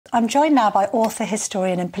I'm joined now by author,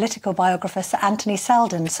 historian and political biographer Sir Anthony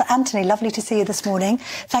Seldon. Sir Anthony, lovely to see you this morning.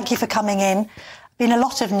 Thank you for coming in. Been a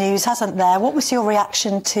lot of news, hasn't there? What was your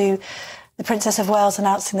reaction to the Princess of Wales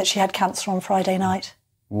announcing that she had cancer on Friday night?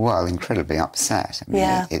 Well, incredibly upset. I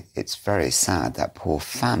mean, it's very sad, that poor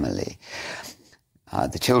family,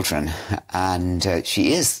 the children. And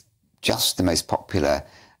she is just the most popular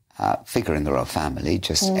figure in the royal family,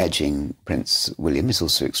 just edging Prince William, is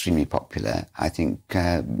also extremely popular. I think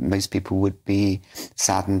most people would be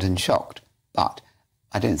saddened and shocked. But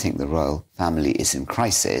I don't think the royal family is in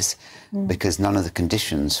crisis because none of the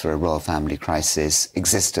conditions for a royal family crisis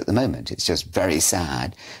exist at the moment. It's just very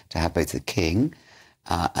sad to have both the king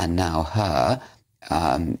and now her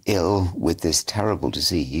ill with this terrible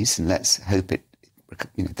disease. And let's hope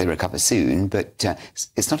they recover soon. But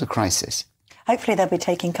it's not a crisis. Hopefully they'll be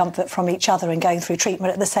taking comfort from each other and going through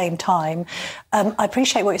treatment at the same time. I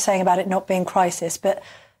appreciate what you're saying about it not being crisis, but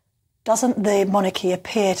doesn't the monarchy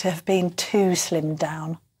appear to have been too slimmed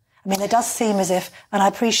down? I mean, it does seem as if, and I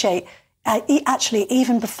appreciate, actually,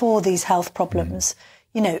 even before these health problems,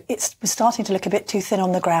 you know, it was starting to look a bit too thin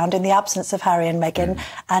on the ground in the absence of Harry and Meghan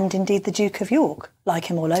and indeed the Duke of York, like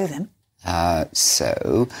him or loathe him. I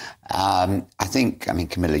think,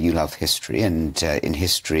 Camilla, you love history, and in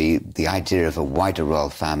history, the idea of a wider royal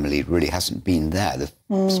family really hasn't been there. The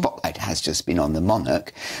spotlight has just been on the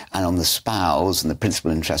monarch and on the spouse, and the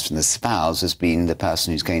principal interest in the spouse has been the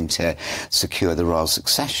person who's going to secure the royal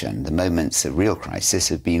succession. The moments of real crisis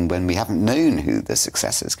have been when we haven't known who the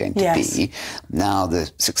successor is going to be. Now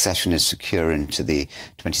the succession is secure into the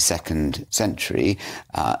 22nd century,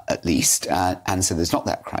 at least, and so there's not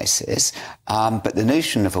that crisis. But the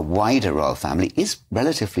notion of a wider royal family is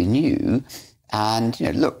relatively new. And, you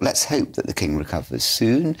know, look, let's hope that the king recovers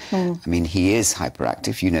soon. I mean, he is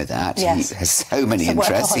hyperactive, you know that. Yes. He has so many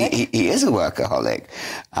interests. He is a workaholic.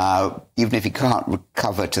 Even if he can't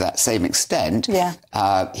recover to that same extent,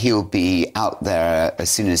 he'll be out there as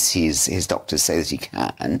soon as his doctors say that he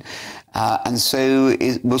can. And so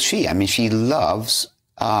will she. I mean, she loves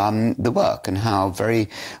the work, and how very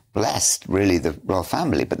blessed, really, the royal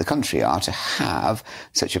family, but the country are to have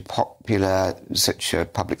such a popular, such a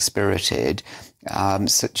public-spirited,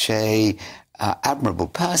 such a admirable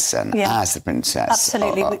person as the Princess.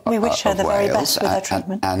 Absolutely. We wish her the very best with her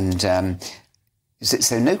treatment. And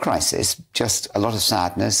so no crisis, just a lot of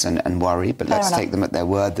sadness and worry, but let's take them at their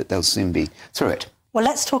word that they'll soon be through it. Well,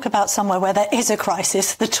 let's talk about somewhere where there is a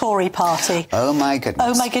crisis, the Tory party. Oh, my goodness.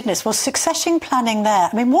 Oh, my goodness. Well, succession planning there.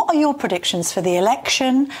 I mean, what are your predictions for the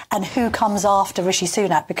election and who comes after Rishi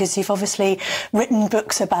Sunak? Because you've obviously written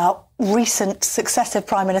books about recent successive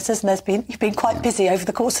prime ministers, and you've been quite busy over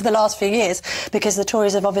the course of the last few years because the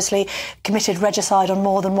Tories have obviously committed regicide on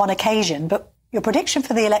more than one occasion. But your prediction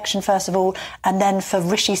for the election, first of all, and then for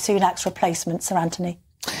Rishi Sunak's replacement, Sir Anthony?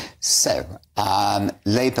 So,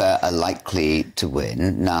 Labour are likely to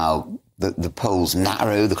win. Now, the polls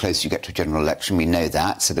narrow the closer you get to a general election. We know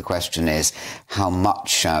that. So the question is, how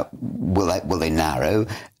much will they narrow?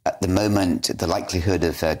 At the moment, the likelihood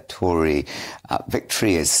of a Tory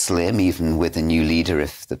victory is slim, even with a new leader,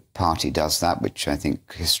 if the party does that, which I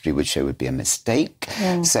think history would show would be a mistake.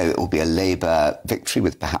 So it will be a Labour victory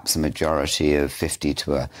with perhaps a majority of 50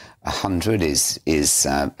 to 100 is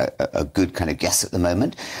a good kind of guess at the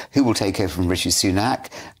moment. Who will take over from Rishi Sunak?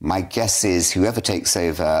 My guess is whoever takes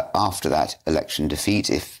over after that election defeat,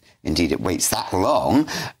 if indeed it waits that long,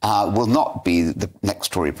 will not be the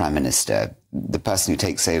next Tory Prime Minister. The person who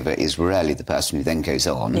takes over is rarely the person who then goes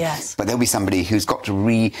on. Yes. But there'll be somebody who's got to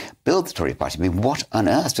rebuild the Tory party. I mean, what on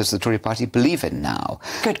earth does the Tory party believe in now?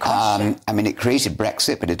 Good question. I mean, it created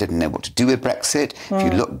Brexit, but it didn't know what to do with Brexit. If you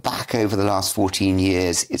look back over the last 14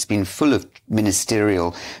 years, it's been full of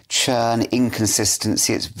ministerial churn,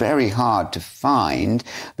 inconsistency. It's very hard to find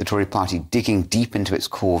the Tory party digging deep into its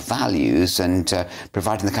core values and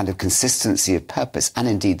providing the kind of consistency of purpose and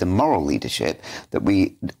indeed the moral leadership that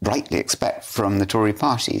we rightly expect from the Tory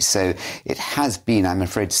party. So it has been, I'm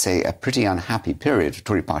afraid to say, a pretty unhappy period of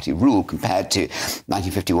Tory party rule compared to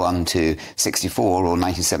 1951 to 64 or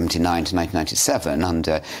 1979 to 1997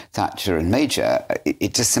 under Thatcher and Major.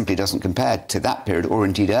 It just simply doesn't compare to that period or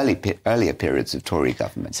indeed earlier periods of Tory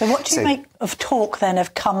government. So what do you make of talk then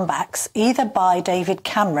of comebacks, either by David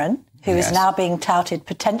Cameron, who is now being touted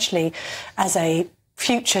potentially as a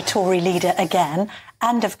future Tory leader again,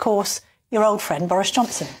 and of course your old friend Boris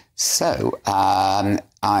Johnson? So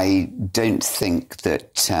I don't think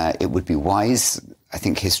that it would be wise I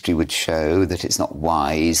think history would show that it's not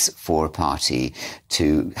wise for a party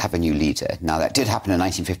to have a new leader. Now, that did happen in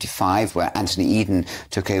 1955, where Anthony Eden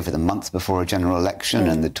took over the month before a general election,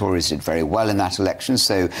 and the Tories did very well in that election.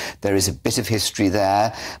 So there is a bit of history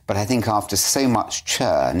there. But I think after so much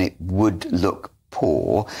churn, it would look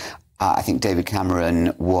poor. I think David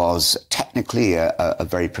Cameron was technically a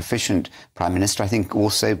very proficient Prime Minister. I think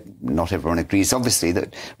also not everyone agrees, obviously,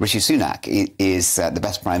 that Rishi Sunak is the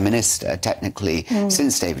best Prime Minister, technically,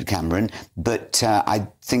 since David Cameron. But I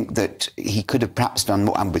think that he could have perhaps done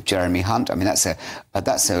more. And with Jeremy Hunt, I mean, that's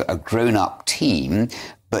a grown-up team.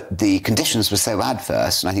 But the conditions were so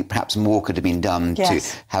adverse, and I think perhaps more could have been done to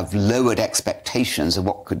have lowered expectations of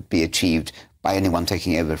what could be achieved by anyone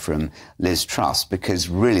taking over from Liz Truss, because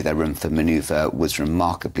really their room for manoeuvre was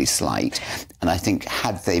remarkably slight. And I think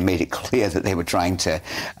had they made it clear that they were trying to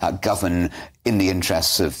govern in the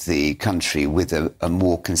interests of the country with a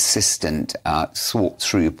more consistent,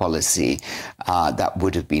 thought-through policy, that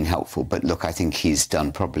would have been helpful. But look, I think he's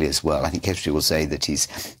done probably as well. I think history will say that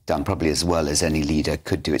he's done probably as well as any leader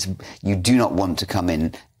could do. You do not want to come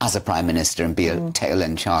in as a Prime Minister and be a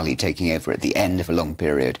tail-end Charlie taking over at the end of a long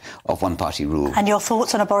period of one-party rule. And your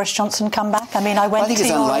thoughts on a Boris Johnson comeback? I mean, I went to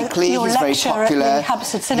your lecture at the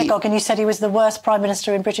Hampstead Synagogue and you said he was the worst Prime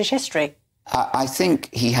Minister in British history. I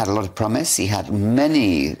think he had a lot of promise. He had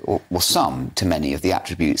many, or some to many of the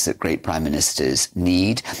attributes that great prime ministers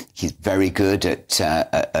need. He's very good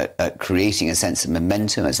at creating a sense of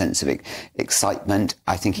momentum, a sense of excitement.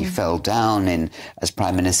 I think he fell down as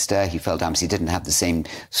prime minister. He fell down because he didn't have the same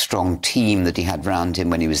strong team that he had round him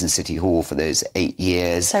when he was in City Hall for those 8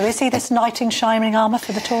 years. So is he this knight in shining armour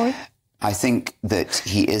for the Tory? I think that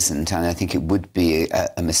he isn't, and I think it would be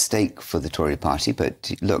a mistake for the Tory party.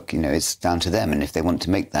 But look, it's down to them, and if they want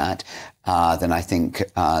to make that, then I think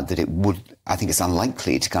that it would. I think it's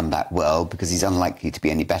unlikely to come back well, because he's unlikely to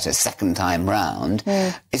be any better second time round.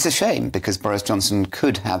 It's a shame, because Boris Johnson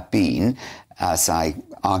could have been, as I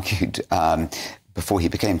argued, before he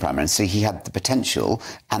became Prime Minister, he had the potential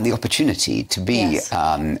and the opportunity to be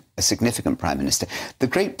a significant Prime Minister. The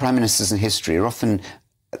great Prime Ministers in history are often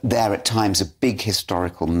there at times of big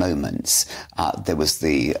historical moments. There was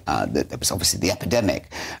obviously the epidemic.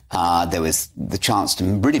 There was the chance to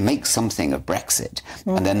really make something of Brexit.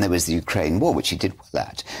 And then there was the Ukraine war, which he did well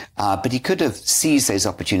at. But he could have seized those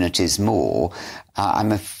opportunities more.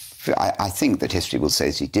 I think that history will say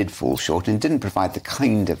that he did fall short and didn't provide the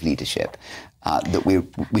kind of leadership that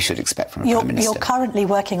we should expect from a Prime Minister. You're currently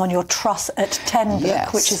working on your Truss at 10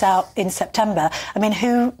 book, which is out in September. I mean,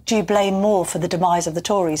 who do you blame more for the demise of the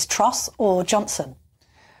Tories, Truss or Johnson?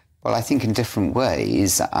 Well, I think in different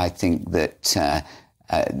ways. I think that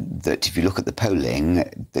if you look at the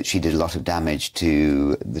polling, that she did a lot of damage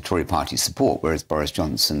to the Tory party's support, whereas Boris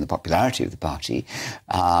Johnson, the popularity of the party,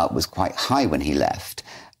 was quite high when he left.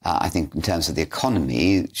 I think in terms of the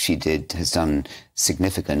economy, has done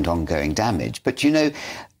significant ongoing damage. But, again,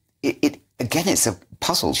 it's a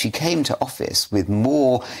puzzle. She came to office with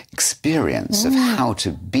more experience of how to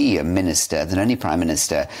be a minister than any prime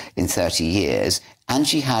minister in 30 years. And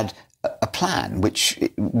she had a plan, which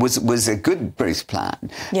was a good growth plan.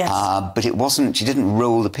 Yes. But it wasn't, she didn't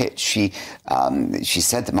roll the pitch. She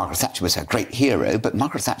said that Margaret Thatcher was her great hero, but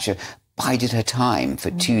Margaret Thatcher bided her time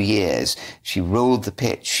for 2 years. She rolled the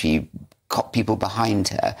pitch. She got people behind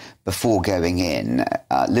her before going in.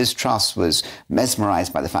 Liz Truss was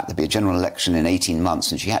mesmerised by the fact there'd be a general election in 18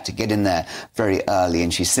 months, and she had to get in there very early,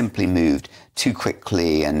 and she simply moved too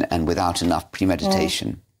quickly and without enough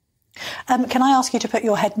premeditation. Can I ask you to put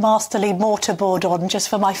your headmasterly mortarboard on just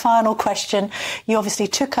for my final question? You obviously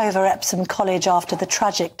took over Epsom College after the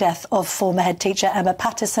tragic death of former head teacher Emma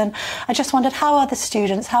Patterson. I just wondered, how are the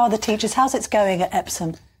students, how are the teachers, how's it going at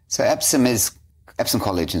Epsom? So Epsom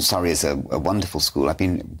College in Surrey is a wonderful school. I've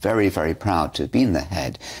been very, very proud to have been the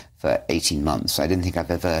head for 18 months. I didn't think I've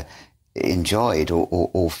ever enjoyed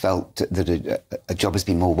or felt that a job has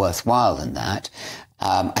been more worthwhile than that.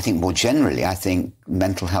 I think more generally, I think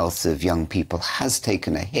mental health of young people has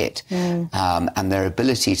taken a hit, and their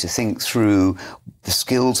ability to think through the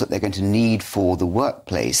skills that they're going to need for the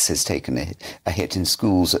workplace has taken a hit in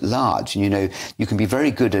schools at large. And, you can be very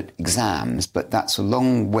good at exams, but that's a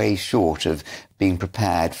long way short of being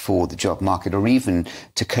prepared for the job market or even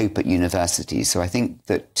to cope at university. So I think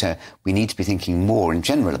that we need to be thinking more in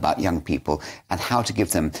general about young people and how to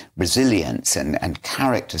give them resilience and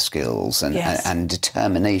character skills and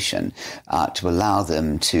determination to allow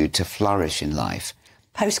them to flourish in life.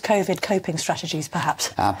 Post-COVID coping strategies,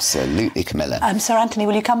 perhaps. Absolutely, Camilla. Sir Anthony,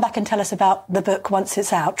 will you come back and tell us about the book once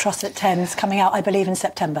it's out? Truss at 10's coming out, I believe, in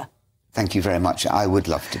September. Thank you very much. I would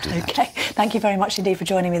love to do that. OK. Thank you very much indeed for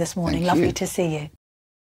joining me this morning. Thank you. Lovely to see you.